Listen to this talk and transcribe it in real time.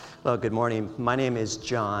Well, good morning. My name is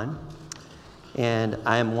John, and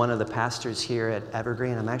I am one of the pastors here at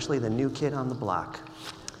Evergreen. I'm actually the new kid on the block.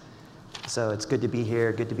 So it's good to be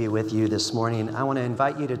here, good to be with you this morning. I want to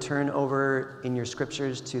invite you to turn over in your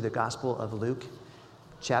scriptures to the Gospel of Luke,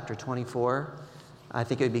 chapter 24. I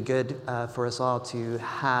think it would be good for us all to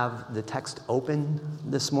have the text open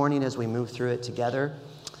this morning as we move through it together.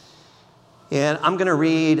 And I'm going to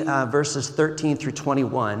read verses 13 through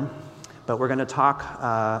 21. But we're going to talk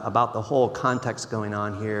about the whole context going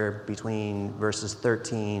on here between verses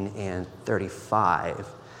 13 and 35.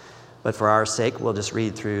 But for our sake, we'll just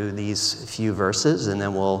read through these few verses, and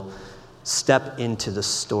then we'll step into the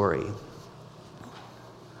story.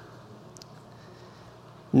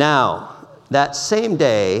 Now, that same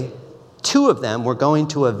day, two of them were going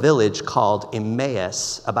to a village called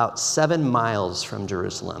Emmaus, about 7 miles from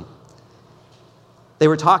Jerusalem. They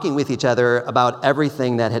were talking with each other about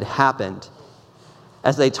everything that had happened.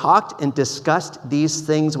 As they talked and discussed these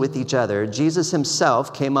things with each other, Jesus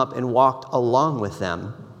himself came up and walked along with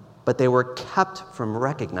them, but they were kept from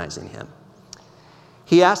recognizing him.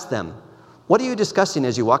 He asked them, "What are you discussing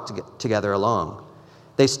as you walk together along?"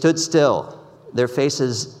 They stood still, their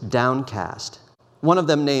faces downcast. One of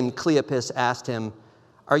them, named Cleopas, asked him,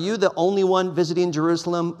 "Are you the only one visiting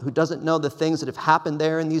Jerusalem who doesn't know the things that have happened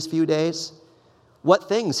there in these few days?" "What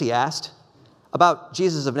things?" he asked. "About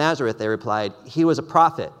Jesus of Nazareth," they replied. "He was a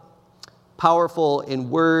prophet, powerful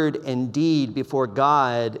in word and deed before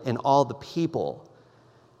God and all the people.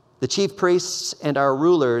 The chief priests and our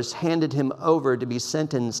rulers handed him over to be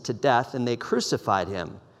sentenced to death, and they crucified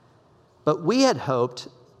him. But we had hoped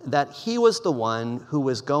that he was the one who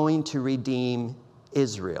was going to redeem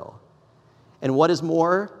Israel. And what is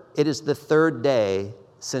more, it is the third day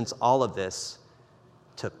since all of this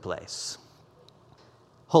took place."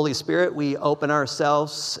 Holy Spirit, we open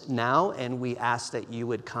ourselves now, and we ask that you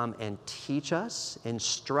would come and teach us,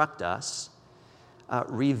 instruct us,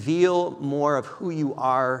 reveal more of who you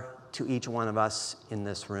are to each one of us in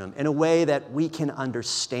this room in a way that we can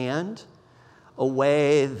understand, a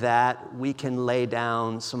way that we can lay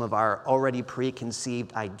down some of our already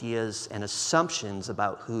preconceived ideas and assumptions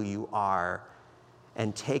about who you are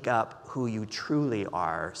and take up who you truly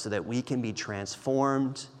are so that we can be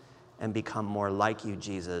transformed and become more like you,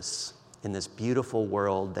 Jesus, in this beautiful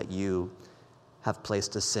world that you have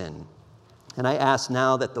placed us in. And I ask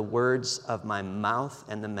now that the words of my mouth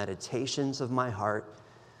and the meditations of my heart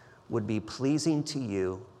would be pleasing to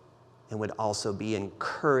you and would also be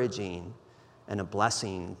encouraging and a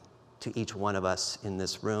blessing to each one of us in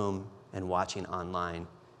this room and watching online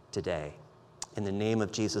today. In the name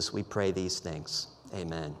of Jesus, we pray these things.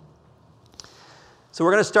 Amen. So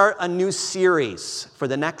we're going to start a new series. For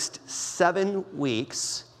the next 7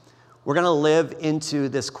 weeks, we're going to live into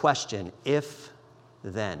this question, if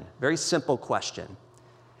then. Very simple question.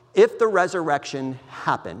 If the resurrection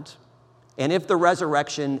happened, and if the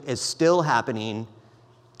resurrection is still happening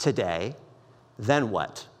today, then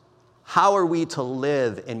what? How are we to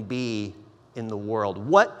live and be in the world?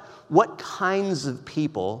 What kinds of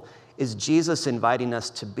people is Jesus inviting us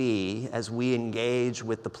to be as we engage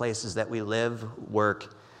with the places that we live,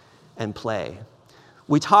 work, and play?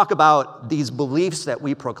 We talk about these beliefs that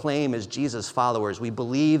we proclaim as Jesus followers. We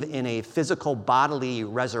believe in a physical bodily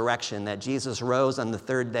resurrection, that Jesus rose on the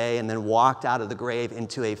third day and then walked out of the grave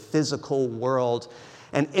into a physical world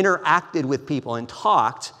and interacted with people and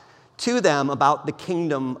talked to them about the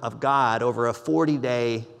kingdom of God over a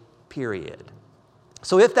 40-day period.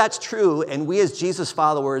 So if that's true, and we as Jesus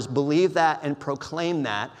followers believe that and proclaim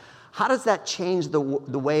that, how does that change the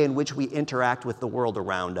way in which we interact with the world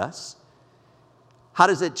around us? How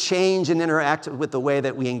does it change and interact with the way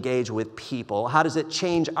that we engage with people? How does it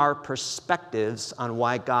change our perspectives on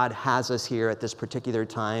why God has us here at this particular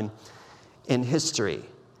time in history?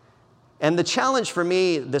 And the challenge for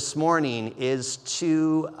me this morning is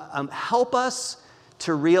to help us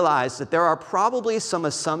to realize that there are probably some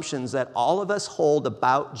assumptions that all of us hold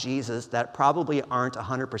about Jesus that probably aren't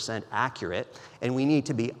 100% accurate, and we need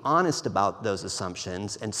to be honest about those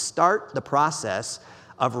assumptions and start the process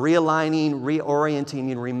of realigning,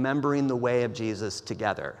 reorienting, and remembering the way of Jesus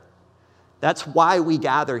together. That's why we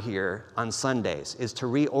gather here on Sundays, is to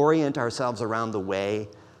reorient ourselves around the way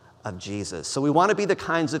of Jesus. So we want to be the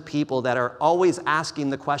kinds of people that are always asking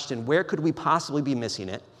the question, where could we possibly be missing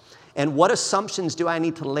it? And what assumptions do I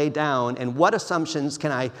need to lay down? And what assumptions can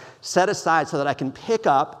I set aside so that I can pick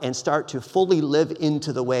up and start to fully live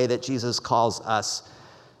into the way that Jesus calls us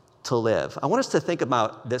to live? I want us to think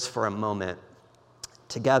about this for a moment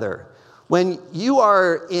together. When you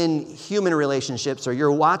are in human relationships or you're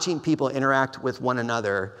watching people interact with one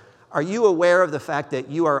another, Are you aware of the fact that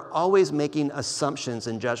you are always making assumptions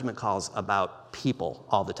and judgment calls about people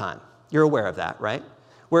all the time? You're aware of that, right?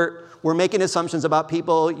 We're making assumptions about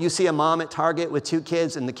people. You see a mom at Target with 2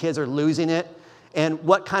 kids and the kids are losing it. And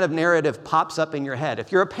what kind of narrative pops up in your head?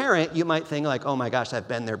 If you're a parent, you might think like, oh my gosh, I've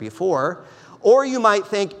been there before. Or you might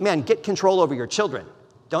think, man, get control over your children.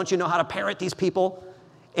 Don't you know how to parent these people?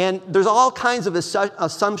 And there's all kinds of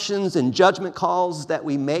assumptions and judgment calls that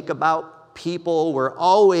we make about people. We're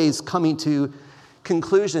always coming to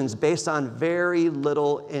conclusions based on very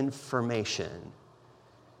little information.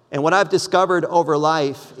 And what I've discovered over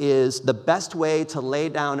life is the best way to lay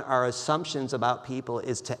down our assumptions about people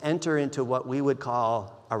is to enter into what we would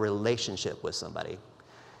call a relationship with somebody.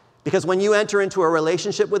 Because when you enter into a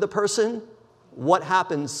relationship with a person, what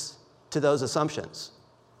happens to those assumptions?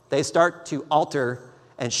 They start to alter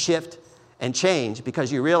and shift and change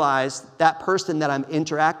because you realize that person that I'm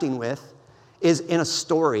interacting with is in a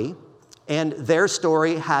story, and their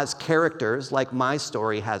story has characters like my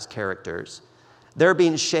story has characters. They're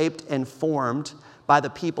being shaped and formed by the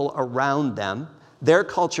people around them. Their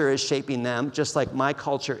culture is shaping them just like my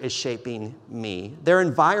culture is shaping me. Their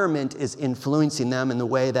environment is influencing them in the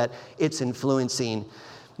way that it's influencing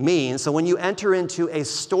me. And so when you enter into a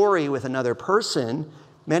story with another person,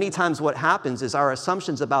 many times what happens is our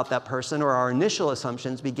assumptions about that person or our initial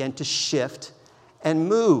assumptions begin to shift and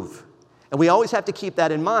move. And we always have to keep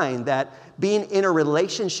that in mind, that being in a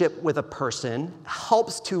relationship with a person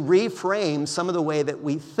helps to reframe some of the way that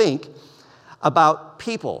we think about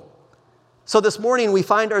people. So this morning we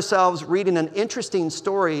find ourselves reading an interesting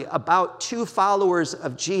story about 2 followers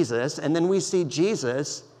of Jesus, and then we see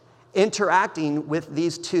Jesus interacting with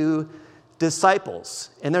these 2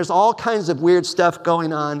 disciples. And there's all kinds of weird stuff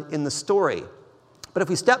going on in the story. But if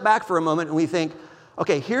we step back for a moment and we think,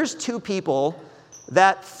 okay, here's 2 people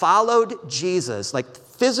that followed Jesus, like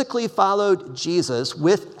physically followed Jesus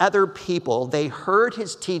with other people. They heard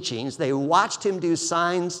his teachings. They watched him do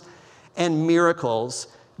signs and miracles.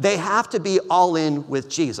 They have to be all in with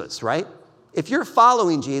Jesus, right? If you're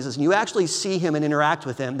following Jesus and you actually see him and interact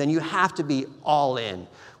with him, then you have to be all in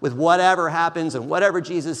with whatever happens and whatever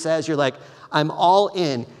Jesus says. You're like, I'm all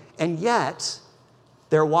in. And yet,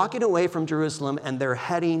 they're walking away from Jerusalem and they're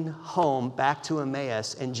heading home back to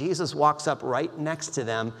Emmaus, and Jesus walks up right next to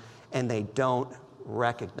them and they don't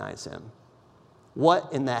recognize him.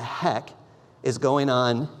 What in the heck is going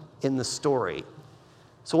on in the story?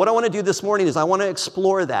 So what I want to do this morning is I want to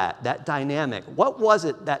explore that dynamic. What was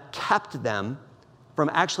it that kept them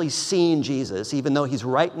from actually seeing Jesus, even though he's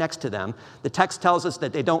right next to them? The text tells us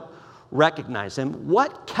that they don't recognize him.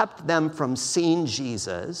 What kept them from seeing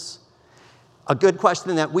Jesus? A good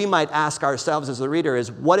question that we might ask ourselves as a reader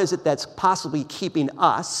is, what is it that's possibly keeping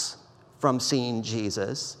us from seeing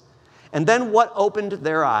Jesus? And then what opened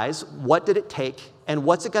their eyes? What did it take? And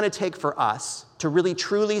what's it going to take for us to really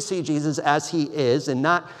truly see Jesus as he is, and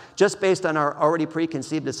not just based on our already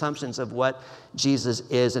preconceived assumptions of what Jesus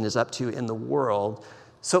is and is up to in the world?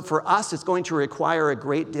 So for us, it's going to require a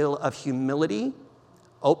great deal of humility,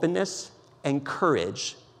 openness, and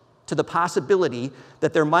courage to the possibility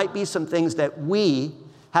that there might be some things that we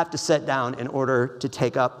have to set down in order to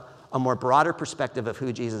take up a more broader perspective of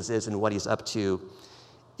who Jesus is and what he's up to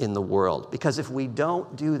in the world. Because if we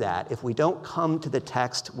don't do that, if we don't come to the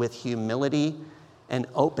text with humility and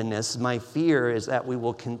openness, my fear is that we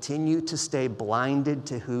will continue to stay blinded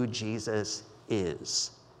to who Jesus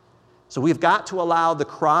is. So we've got to allow the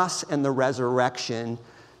cross and the resurrection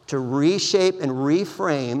to reshape and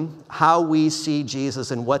reframe how we see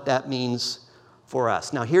Jesus and what that means for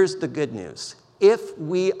us. Now, here's the good news. If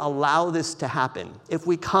we allow this to happen, if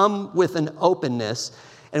we come with an openness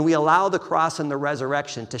and we allow the cross and the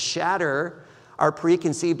resurrection to shatter our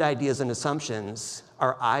preconceived ideas and assumptions,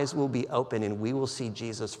 our eyes will be open and we will see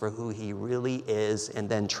Jesus for who he really is, and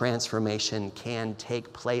then transformation can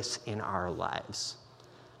take place in our lives.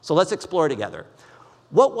 So let's explore together.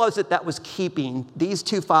 What was it that was keeping these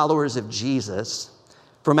 2 followers of Jesus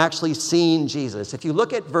from actually seeing Jesus? If you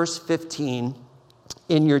look at verse 15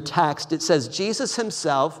 in your text, it says, Jesus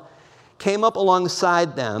himself came up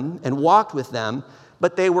alongside them and walked with them,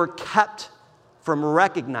 but they were kept from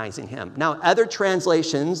recognizing him. Now, other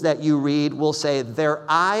translations that you read will say their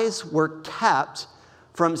eyes were kept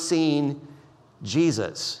from seeing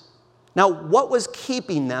Jesus. Now, what was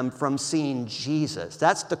keeping them from seeing Jesus?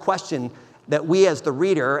 That's the question that we as the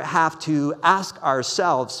reader have to ask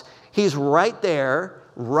ourselves. He's right there,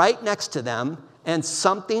 right next to them, and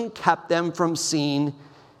something kept them from seeing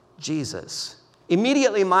Jesus.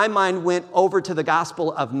 Immediately, my mind went over to the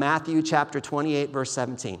Gospel of Matthew chapter 28, verse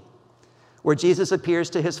 17, where Jesus appears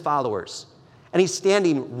to his followers. And he's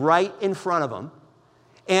standing right in front of them.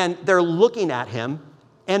 And they're looking at him.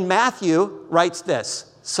 And Matthew writes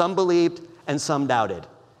this: some believed and some doubted.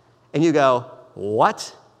 And you go,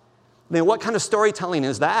 what? I mean, what kind of storytelling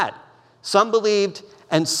is that? Some believed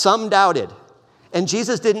and some doubted. And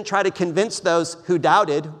Jesus didn't try to convince those who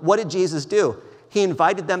doubted. What did Jesus do? He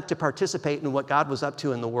invited them to participate in what God was up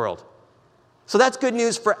to in the world. So that's good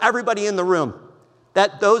news for everybody in the room.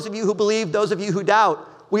 That those of you who believe, those of you who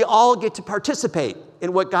doubt, we all get to participate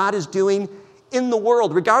in what God is doing in the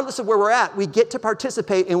world. Regardless of where we're at, we get to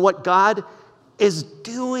participate in what God is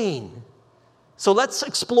doing. So let's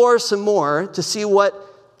explore some more to see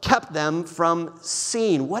what kept them from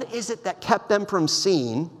seeing. What is it that kept them from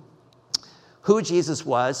seeing who Jesus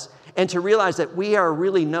was, and to realize that we are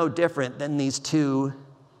really no different than these two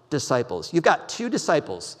disciples? You've got two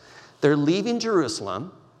disciples. They're leaving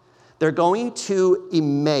Jerusalem. They're going to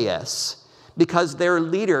Emmaus because their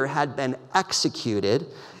leader had been executed,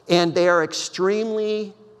 and they are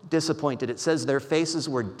extremely disappointed. It says their faces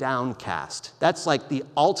were downcast. That's like the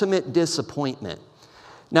ultimate disappointment.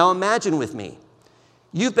 Now imagine with me,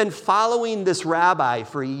 you've been following this rabbi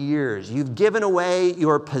for years. You've given away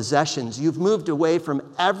your possessions. You've moved away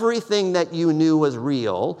from everything that you knew was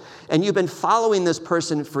real, and you've been following this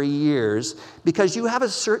person for years because you have a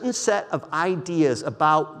certain set of ideas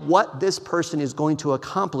about what this person is going to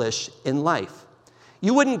accomplish in life.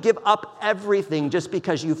 You wouldn't give up everything just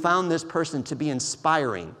because you found this person to be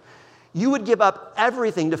inspiring. You would give up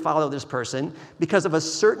everything to follow this person because of a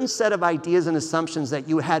certain set of ideas and assumptions that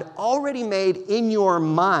you had already made in your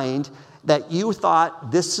mind that you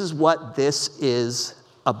thought this is what this is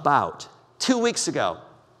about. 2 weeks ago,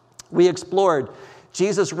 we explored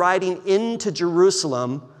Jesus riding into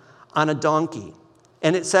Jerusalem on a donkey.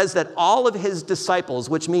 And it says that all of his disciples,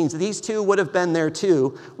 which means these two would have been there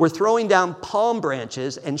too, were throwing down palm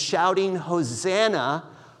branches and shouting, "Hosanna,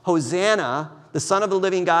 Hosanna, the Son of the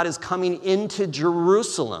living God is coming into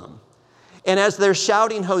Jerusalem." And as they're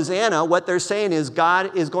shouting Hosanna, what they're saying is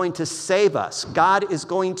God is going to save us. God is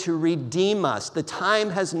going to redeem us. The time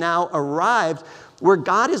has now arrived where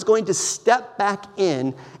God is going to step back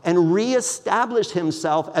in and reestablish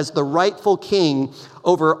himself as the rightful king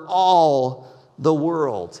over all the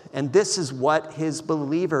world. And this is what his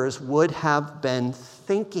believers would have been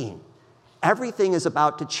thinking. Everything is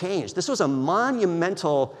about to change. This was a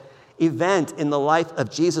monumental event in the life of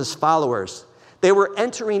Jesus' followers. They were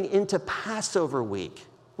entering into Passover week,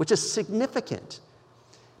 which is significant.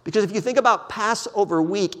 Because if you think about Passover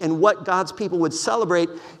week and what God's people would celebrate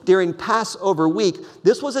during Passover week,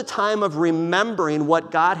 this was a time of remembering what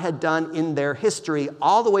God had done in their history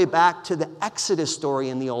all the way back to the Exodus story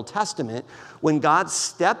in the Old Testament, when God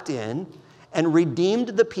stepped in and redeemed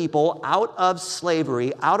the people out of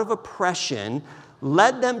slavery, out of oppression,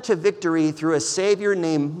 led them to victory through a Savior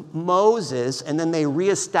named Moses, and then they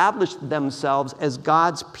reestablished themselves as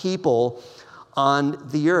God's people on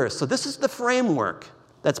the earth. So this is the framework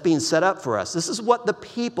that's being set up for us. This is what the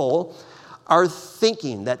people are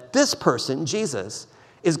thinking, that this person, Jesus,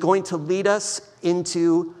 is going to lead us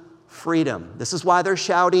into freedom. This is why they're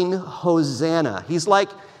shouting, Hosanna.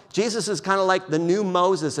 Jesus is kind of like the new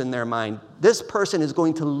Moses in their mind. This person is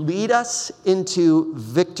going to lead us into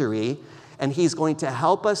victory, and he's going to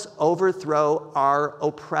help us overthrow our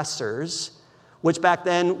oppressors, which back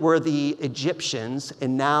then were the Egyptians,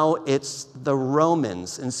 and now it's the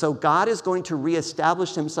Romans. And so God is going to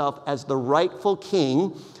reestablish himself as the rightful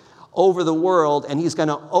king over the world, and he's going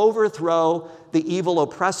to overthrow the evil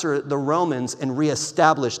oppressor, the Romans, and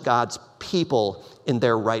reestablish God's people in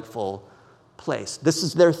their rightful place. This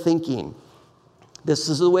is their thinking. This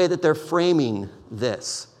is the way that they're framing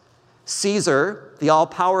this. Caesar, the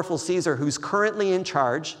all-powerful Caesar, who's currently in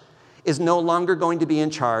charge, is no longer going to be in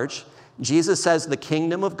charge. Jesus says the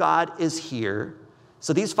kingdom of God is here.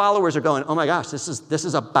 So these followers are going, oh my gosh, this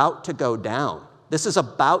is about to go down. This is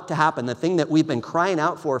about to happen. The thing that we've been crying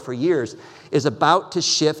out for years is about to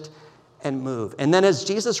shift and move. And then as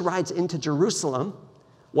Jesus rides into Jerusalem,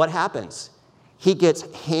 what happens? He gets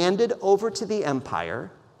handed over to the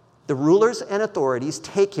empire. The rulers and authorities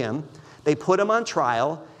take him, they put him on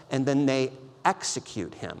trial, and then they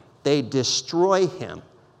execute him. They destroy him.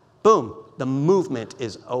 Boom, the movement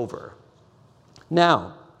is over.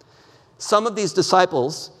 Now, some of these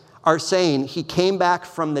disciples are saying he came back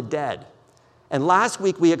from the dead. And last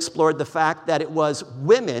week we explored the fact that it was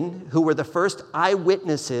women who were the first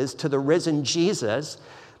eyewitnesses to the risen Jesus.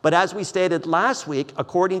 But as we stated last week,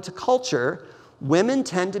 according to culture, women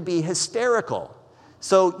tend to be hysterical.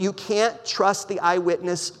 So you can't trust the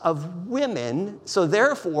eyewitness of women. So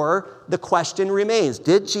therefore, the question remains,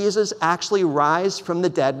 did Jesus actually rise from the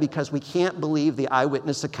dead? Because we can't believe the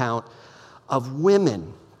eyewitness account of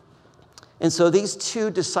women. And so these two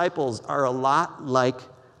disciples are a lot like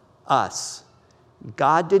us.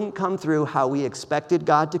 God didn't come through how we expected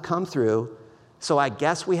God to come through, so I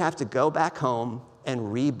guess we have to go back home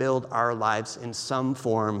and rebuild our lives in some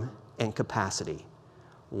form and capacity.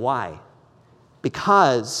 Why?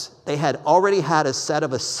 Because they had already had a set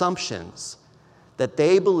of assumptions that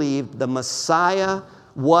they believed the Messiah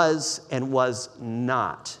was and was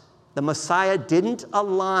not. The Messiah didn't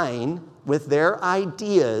align with their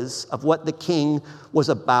ideas of what the king was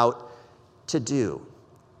about to do.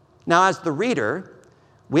 Now, as the reader,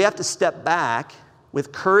 we have to step back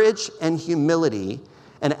with courage and humility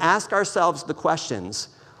and ask ourselves the questions,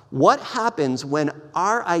 what happens when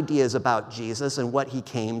our ideas about Jesus and what he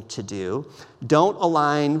came to do don't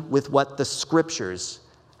align with what the scriptures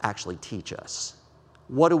actually teach us?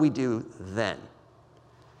 What do we do then?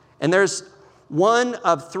 And there's one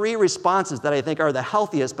of three responses that I think are the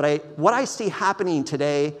healthiest, but what I see happening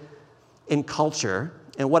today in culture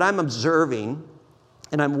and what I'm observing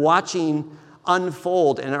and I'm watching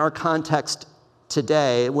unfold in our context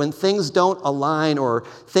today, when things don't align or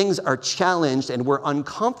things are challenged and we're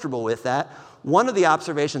uncomfortable with that, one of the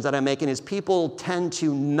observations that I'm making is people tend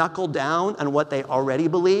to knuckle down on what they already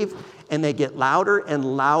believe, and they get louder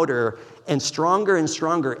and louder and stronger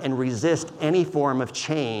and resist any form of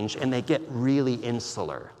change, and they get really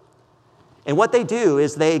insular. And what they do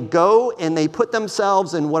is they go and they put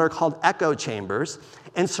themselves in what are called echo chambers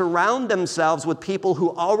and surround themselves with people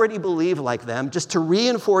who already believe like them, just to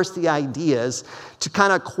reinforce the ideas, to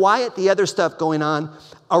kind of quiet the other stuff going on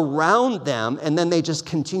around them, and then they just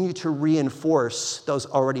continue to reinforce those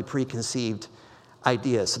already preconceived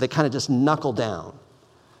ideas. So they kind of just knuckle down.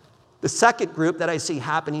 The second group that I see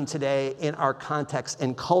happening today in our context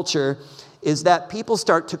and culture is that people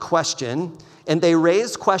start to question, and they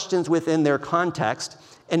raise questions within their context.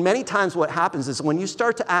 And many times what happens is when you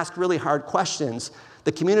start to ask really hard questions,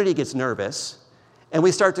 the community gets nervous, and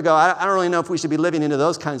we start to go, I don't really know if we should be living into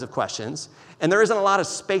those kinds of questions. And there isn't a lot of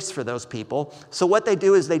space for those people. So what they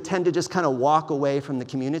do is they tend to just kind of walk away from the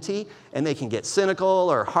community, and they can get cynical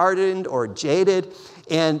or hardened or jaded,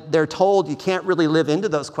 and they're told you can't really live into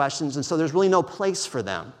those questions, and so there's really no place for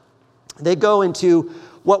them. They go into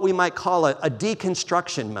what we might call a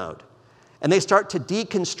deconstruction mode, and they start to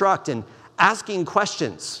deconstruct and asking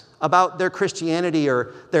questions about their Christianity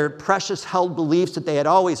or their precious held beliefs that they had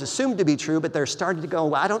always assumed to be true, but they're starting to go,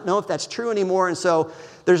 well, I don't know if that's true anymore, and so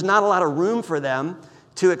there's not a lot of room for them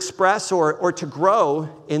to express or to grow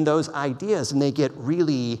in those ideas, and they get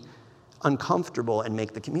really uncomfortable and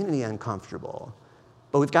make the community uncomfortable.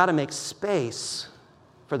 But we've got to make space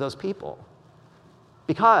for those people,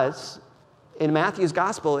 because in Matthew's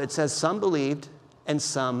gospel, it says some believed and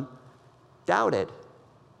some doubted.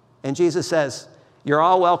 And Jesus says, you're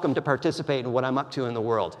all welcome to participate in what I'm up to in the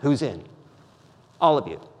world. Who's in? All of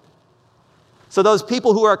you. So those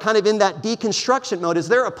people who are kind of in that deconstruction mode, is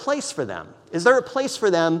there a place for them? Is there a place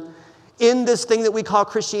for them in this thing that we call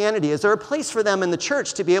Christianity? Is there a place for them in the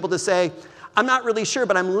church to be able to say, I'm not really sure,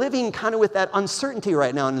 but I'm living kind of with that uncertainty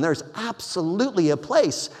right now, and there's absolutely a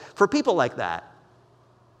place for people like that.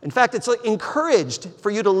 In fact, it's encouraged for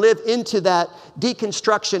you to live into that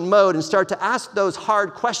deconstruction mode and start to ask those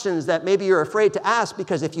hard questions that maybe you're afraid to ask,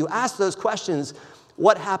 because if you ask those questions,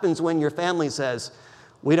 what happens when your family says,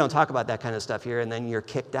 we don't talk about that kind of stuff here, and then you're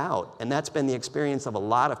kicked out? And that's been the experience of a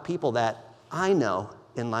lot of people that I know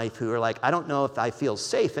in life who are like, I don't know if I feel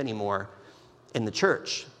safe anymore in the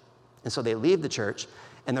church. And so they leave the church,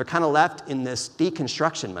 and they're kind of left in this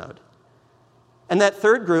deconstruction mode. And that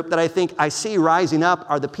third group that I think I see rising up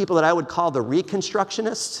are the people that I would call the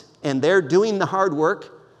reconstructionists, and they're doing the hard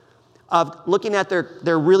work of looking at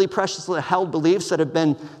their really preciously held beliefs that have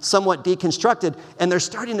been somewhat deconstructed, and they're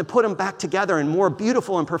starting to put them back together in more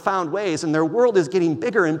beautiful and profound ways, and their world is getting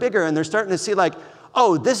bigger and bigger, and they're starting to see like,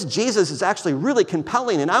 oh, this Jesus is actually really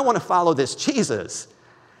compelling, and I want to follow this Jesus,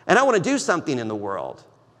 and I want to do something in the world.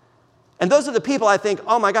 And those are the people I think,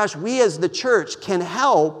 oh my gosh, we as the church can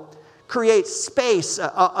help create space,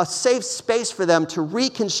 a safe space for them to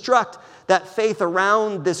reconstruct that faith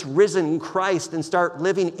around this risen Christ and start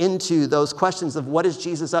living into those questions of what is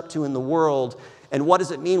Jesus up to in the world, and what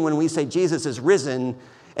does it mean when we say Jesus is risen,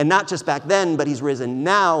 and not just back then, but he's risen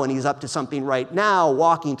now, and he's up to something right now,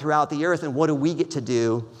 walking throughout the earth, and what do we get to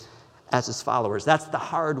do as his followers? That's the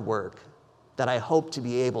hard work that I hope to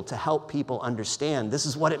be able to help people understand. This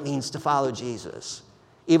is what it means to follow Jesus,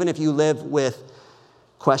 even if you live with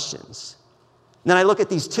questions. And then I look at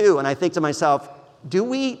these two and I think to myself, do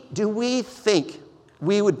we think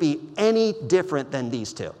we would be any different than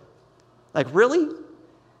these two? Like, really?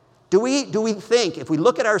 Do we think, if we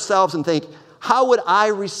look at ourselves and think, how would I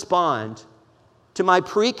respond to my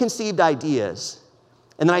preconceived ideas,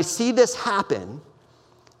 and then I see this happen,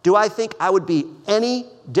 do I think I would be any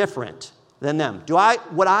different than them?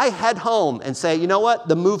 Would I head home and say, you know what,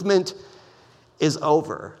 the movement is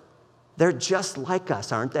over? They're just like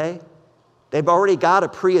us, aren't they? They've already got a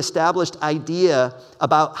pre-established idea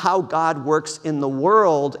about how God works in the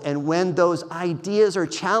world, and when those ideas are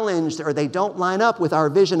challenged or they don't line up with our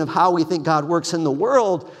vision of how we think God works in the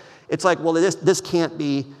world, it's like, well, this can't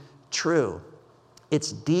be true.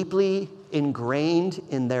 It's deeply ingrained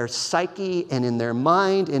in their psyche and in their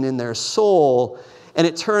mind and in their soul, and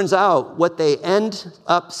it turns out what they end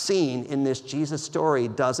up seeing in this Jesus story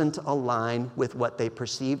doesn't align with what they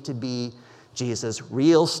perceive to be Jesus'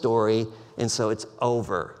 real story, and so it's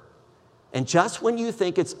over. And just when you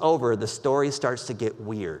think it's over, the story starts to get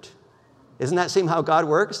weird. Isn't that seem how God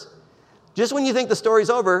works? Just when you think the story's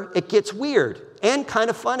over, it gets weird and kind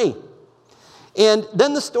of funny. And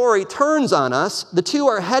then the story turns on us. The two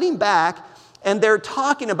are heading back, and they're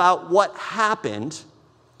talking about what happened,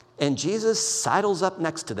 and Jesus sidles up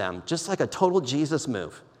next to them, just like a total Jesus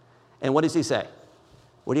move. And what does he say?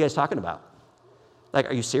 What are you guys talking about? Like,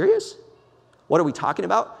 are you serious? What are we talking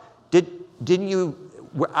about? Are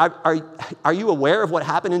you aware of what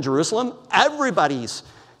happened in Jerusalem? Everybody's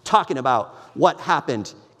talking about what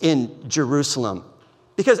happened in Jerusalem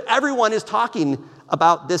because everyone is talking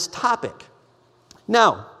about this topic.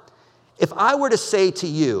 Now, if I were to say to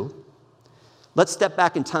you, let's step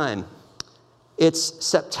back in time. It's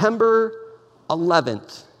September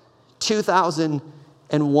 11th,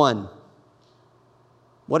 2001.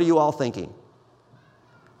 What are you all thinking?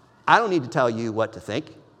 I don't need to tell you what to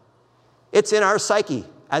think. It's in our psyche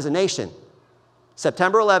as a nation.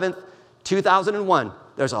 September 11th, 2001.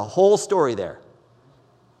 There's a whole story there.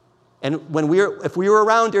 And if we were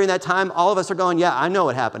around during that time, all of us are going, yeah, I know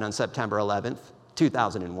what happened on September 11th,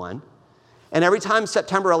 2001. And every time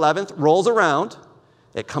September 11th rolls around,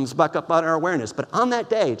 it comes back up on our awareness. But on that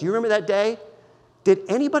day, do you remember that day? Did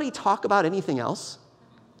anybody talk about anything else?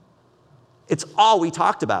 It's all we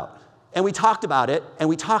talked about. And we talked about it, and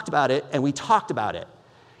we talked about it, and we talked about it.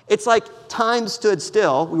 It's like time stood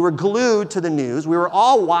still. We were glued to the news. We were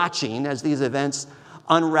all watching as these events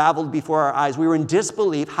unraveled before our eyes. We were in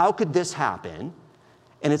disbelief. How could this happen?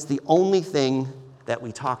 And it's the only thing that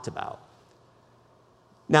we talked about.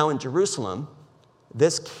 Now in Jerusalem,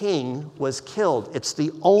 this king was killed. It's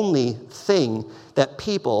the only thing that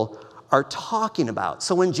people are talking about.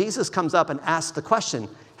 So when Jesus comes up and asks the question,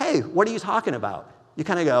 hey, what are you talking about? You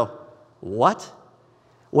kind of go, what?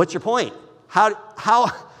 What's your point?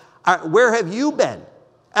 Where have you been?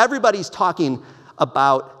 Everybody's talking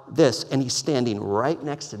about this, and he's standing right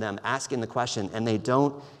next to them asking the question, and they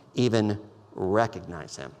don't even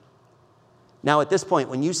recognize him. Now, at this point,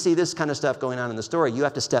 when you see this kind of stuff going on in the story, you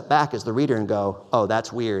have to step back as the reader and go, oh,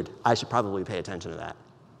 that's weird. I should probably pay attention to that.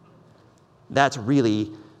 That's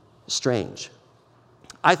really strange.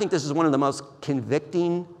 I think this is one of the most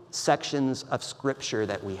convicting sections of Scripture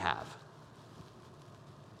that we have.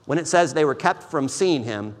 When it says they were kept from seeing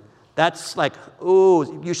him, that's like,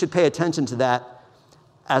 ooh, you should pay attention to that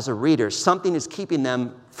as a reader. Something is keeping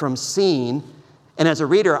them from seeing. And as a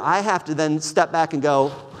reader, I have to then step back and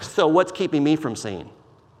go, so what's keeping me from seeing?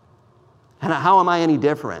 And how am I any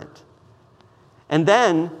different? And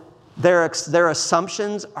then their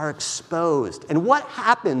assumptions are exposed. And what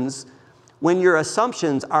happens when your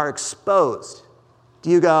assumptions are exposed? Do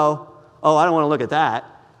you go, oh, I don't want to look at that?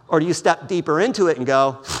 Or do you step deeper into it and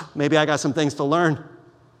go, maybe I got some things to learn?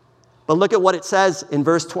 But look at what it says in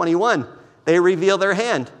verse 21. They reveal their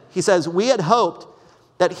hand. He says, we had hoped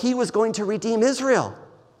that he was going to redeem Israel.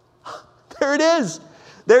 There it is.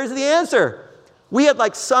 There's the answer. We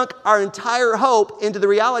had sunk our entire hope into the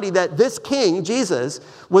reality that this king, Jesus,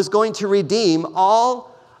 was going to redeem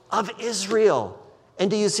all of Israel.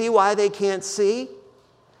 And do you see why they can't see?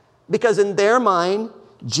 Because in their mind,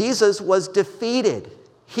 Jesus was defeated.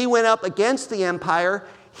 He went up against the empire.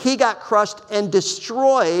 He got crushed and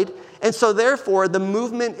destroyed. And so therefore, the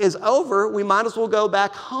movement is over. We might as well go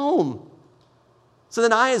back home. So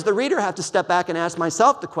then I, as the reader, have to step back and ask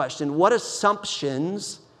myself the question, what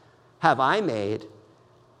assumptions have I made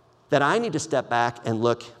that I need to step back and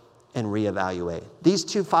look and reevaluate? These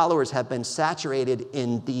two followers have been saturated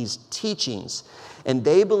in these teachings, and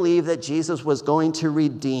they believe that Jesus was going to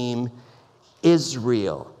redeem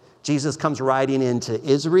Israel. Jesus comes riding into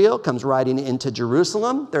Israel, comes riding into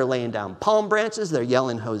Jerusalem. They're laying down palm branches. They're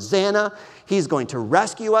yelling, Hosanna. He's going to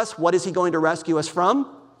rescue us. What is he going to rescue us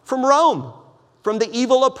from? From Rome, from the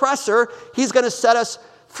evil oppressor. He's going to set us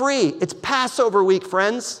free. It's Passover week,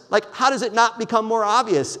 friends. Like, how does it not become more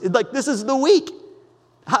obvious? Like, this is the week.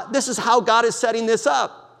 This is how God is setting this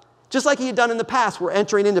up. Just like he had done in the past, we're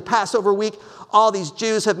entering into Passover week. All these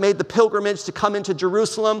Jews have made the pilgrimage to come into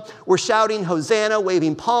Jerusalem. We're shouting, Hosanna,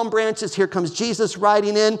 waving palm branches. Here comes Jesus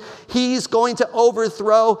riding in. He's going to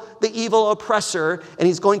overthrow the evil oppressor, and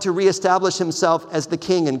he's going to reestablish himself as the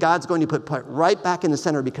king. And God's going to put right back in the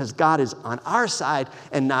center because God is on our side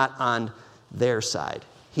and not on their side.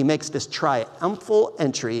 He makes this triumphal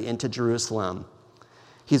entry into Jerusalem.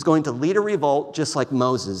 He's going to lead a revolt just like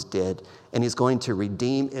Moses did, and he's going to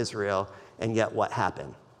redeem Israel. And yet what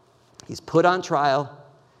happened? He's put on trial,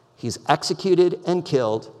 he's executed and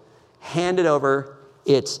killed, handed over,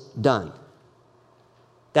 it's done.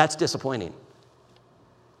 That's disappointing.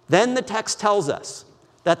 Then the text tells us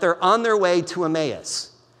that they're on their way to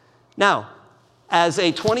Emmaus. Now, as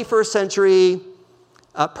a 21st century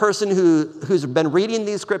person who's been reading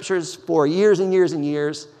these scriptures for years and years and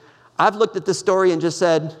years, I've looked at this story and just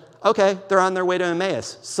said, okay, they're on their way to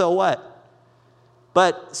Emmaus. So what?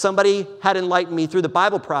 But somebody had enlightened me through the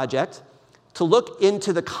Bible Project to look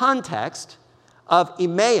into the context of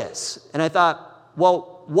Emmaus. And I thought,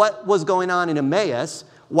 well, what was going on in Emmaus?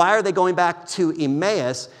 Why are they going back to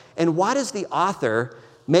Emmaus? And why does the author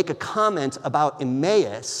make a comment about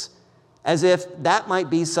Emmaus as if that might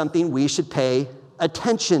be something we should pay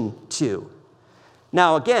attention to?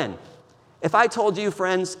 Now, again, if I told you,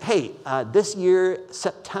 friends, hey, this year,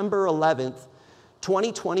 September 11th,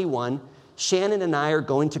 2021, Shannon and I are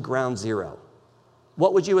going to Ground Zero,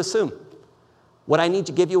 what would you assume? Would I need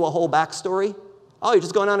to give you a whole backstory? Oh, you're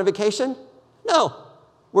just going on a vacation? No,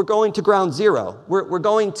 we're going to Ground Zero. We're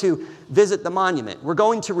going to visit the monument. We're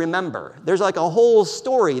going to remember. There's like a whole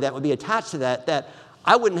story that would be attached to that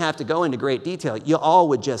I wouldn't have to go into great detail. You all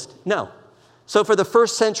would just know. So for the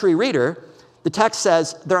first century reader, the text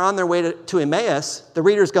says they're on their way to Emmaus. The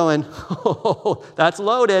reader's going, oh, that's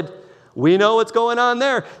loaded. We know what's going on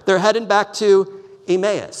there. They're heading back to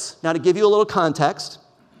Emmaus. Now, to give you a little context,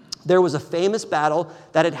 there was a famous battle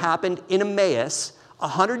that had happened in Emmaus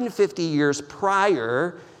 150 years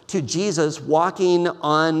prior to Jesus walking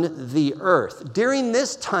on the earth. During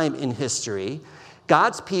this time in history,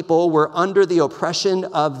 God's people were under the oppression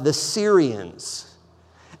of the Syrians.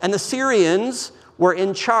 And the Syrians were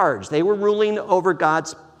in charge. They were ruling over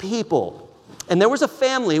God's people. And there was a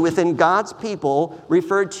family within God's people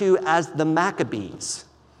referred to as the Maccabees.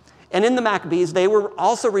 And in the Maccabees, they were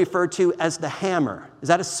also referred to as the Hammer. Is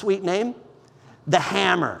that a sweet name? The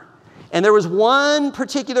Hammer. And there was one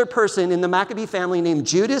particular person in the Maccabee family named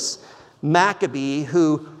Judas Maccabee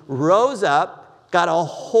who rose up, got a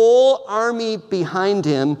whole army behind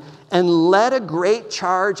him, and led a great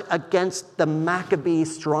charge against the Maccabee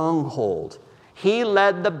stronghold. He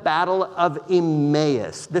led the battle of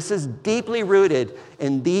Emmaus. This is deeply rooted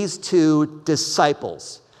in these two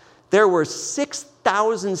disciples. There were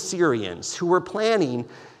 6,000 Syrians who were planning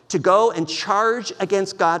to go and charge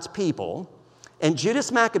against God's people. And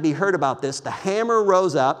Judas Maccabee heard about this. The Hammer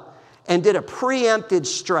rose up and did a preemptive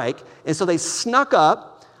strike. And so they snuck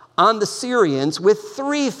up on the Syrians with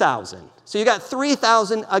 3,000. So you got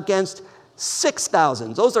 3,000 against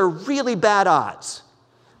 6,000. Those are really bad odds.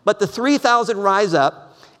 But the 3,000 rise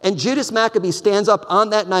up, and Judas Maccabee stands up on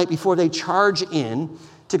that night before they charge in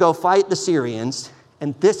to go fight the Syrians.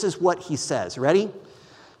 And this is what he says. Ready?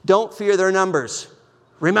 Don't fear their numbers.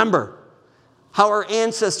 Remember how our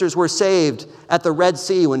ancestors were saved at the Red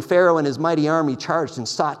Sea when Pharaoh and his mighty army charged and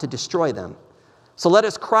sought to destroy them. So let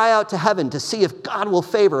us cry out to heaven to see if God will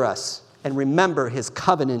favor us and remember his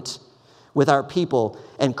covenant with our people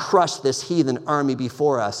and crush this heathen army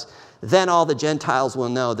before us. Then all the Gentiles will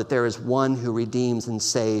know that there is one who redeems and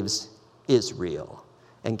saves Israel.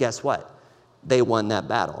 And guess what? They won that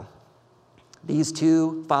battle. These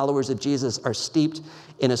two followers of Jesus are steeped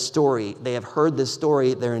in a story. They have heard this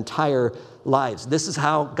story their entire lives. This is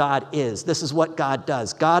how God is. This is what God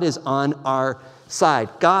does. God is on our side.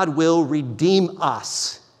 God will redeem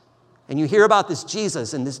us. And you hear about this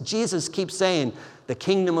Jesus, and this Jesus keeps saying, the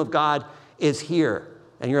kingdom of God is here.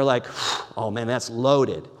 And you're like, oh man, that's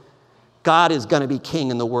loaded. God is going to be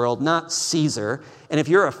king in the world, not Caesar. And if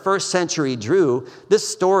you're a first century Jew, this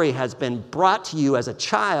story has been brought to you as a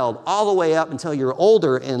child all the way up until you're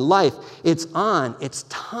older in life. It's on. It's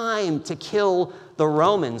time to kill the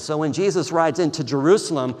Romans. So when Jesus rides into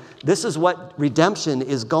Jerusalem, this is what redemption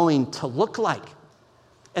is going to look like.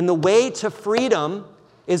 And the way to freedom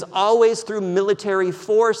is always through military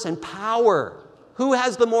force and power. Who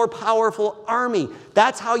has the more powerful army?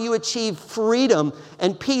 That's how you achieve freedom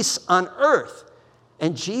and peace on earth.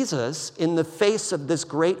 And Jesus, in the face of this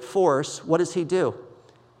great force, what does he do?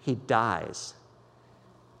 He dies.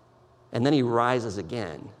 And then he rises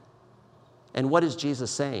again. And what is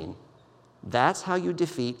Jesus saying? That's how you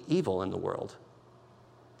defeat evil in the world,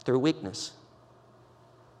 through weakness.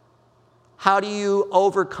 How do you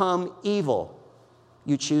overcome evil?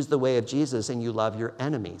 You choose the way of Jesus and you love your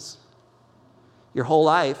enemies. Your whole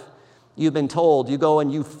life, you've been told, you go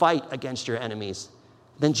and you fight against your enemies.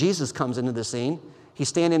 Then Jesus comes into the scene. He's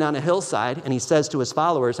standing on a hillside and he says to his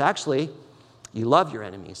followers, actually, you love your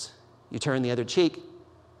enemies. You turn the other cheek.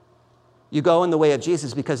 You go in the way of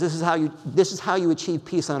Jesus because this is how you achieve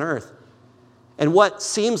peace on earth. And what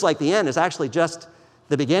seems like the end is actually just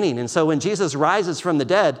the beginning. And so when Jesus rises from the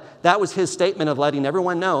dead, that was his statement of letting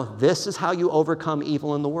everyone know, this is how you overcome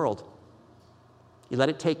evil in the world. You let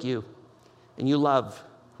it take you, and you love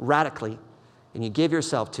radically, and you give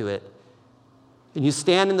yourself to it. And you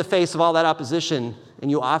stand in the face of all that opposition, and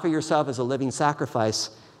you offer yourself as a living sacrifice,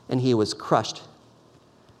 and he was crushed.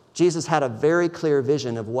 Jesus had a very clear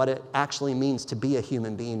vision of what it actually means to be a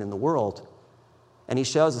human being in the world. And he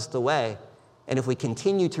shows us the way. And if we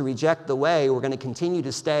continue to reject the way, we're going to continue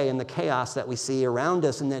to stay in the chaos that we see around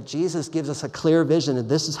us, and that Jesus gives us a clear vision of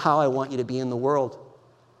this is how I want you to be in the world.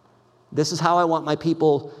 This is how I want my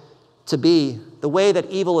people to be. The way that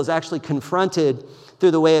evil is actually confronted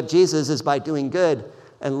through the way of Jesus is by doing good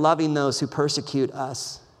and loving those who persecute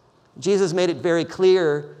us. Jesus made it very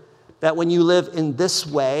clear that when you live in this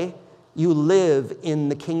way, you live in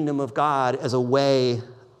the kingdom of God as a way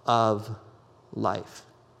of life.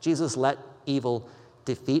 Jesus let evil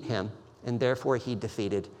defeat him, and therefore he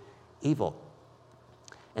defeated evil.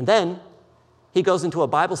 And then he goes into a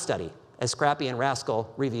Bible study, as Scrappy and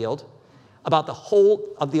Rascal revealed, about the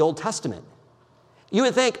whole of the Old Testament. You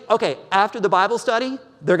would think, okay, after the Bible study,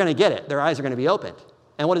 they're going to get it. Their eyes are going to be opened.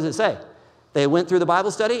 And what does it say? They went through the Bible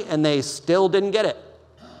study, and they still didn't get it.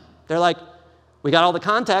 They're like, we got all the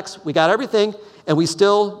context, we got everything, and we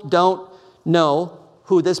still don't know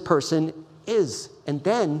who this person is. And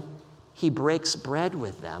then he breaks bread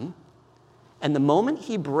with them. And the moment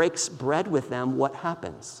he breaks bread with them, what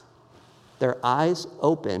happens? Their eyes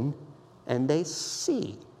open and they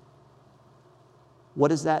see.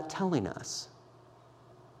 What is that telling us?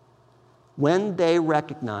 When they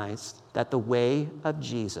recognize that the way of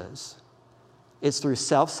Jesus is through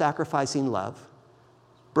self-sacrificing love,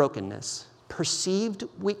 brokenness, perceived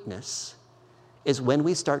weakness, is when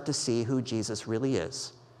we start to see who Jesus really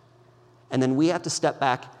is. And then we have to step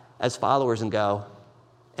back as followers and go,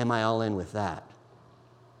 am I all in with that?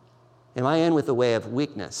 Am I in with the way of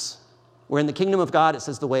weakness? Where in the kingdom of God, it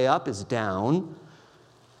says the way up is down,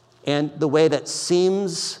 and the way that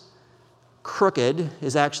seems crooked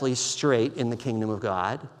is actually straight in the kingdom of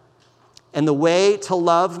God. And the way to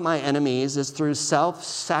love my enemies is through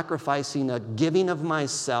self-sacrificing, a giving of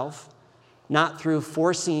myself, not through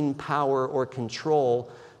forcing power or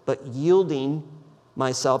control, but yielding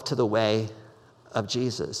myself to the way of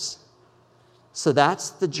Jesus. So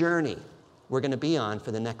that's the journey we're going to be on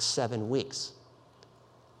for the next 7 weeks.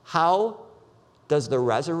 How does the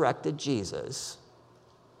resurrected Jesus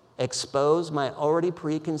expose my already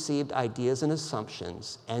preconceived ideas and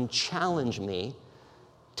assumptions and challenge me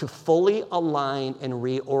to fully align and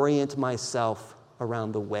reorient myself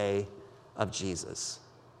around the way of Jesus?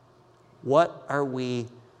 What are we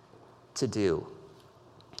to do?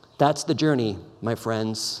 That's the journey, my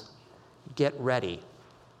friends. Get ready,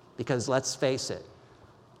 because let's face it,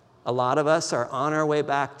 a lot of us are on our way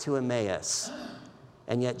back to Emmaus,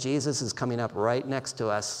 and yet Jesus is coming up right next to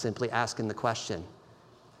us, simply asking the question,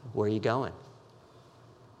 where are you going?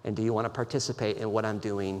 And do you want to participate in what I'm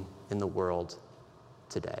doing in the world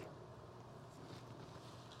today?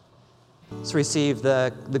 Let's receive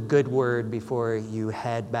the good word before you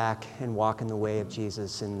head back and walk in the way of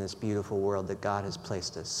Jesus in this beautiful world that God has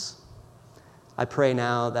placed us. I pray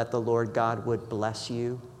now that the Lord God would bless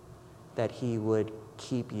you, that he would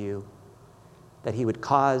keep you, that he would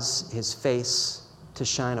cause his face to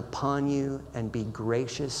shine upon you and be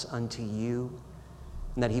gracious unto you,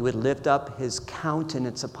 and that he would lift up his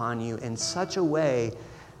countenance upon you in such a way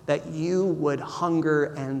that you would hunger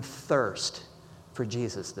and thirst for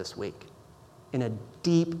Jesus this week, in a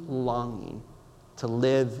deep longing to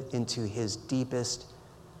live into his deepest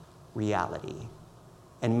reality.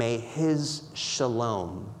 And may his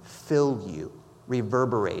shalom fill you,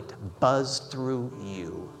 reverberate, buzz through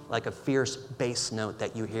you like a fierce bass note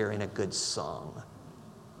that you hear in a good song.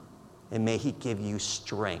 And may he give you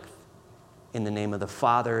strength In the name of the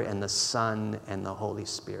Father, and the Son, and the Holy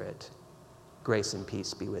Spirit. Grace and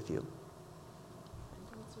peace be with you.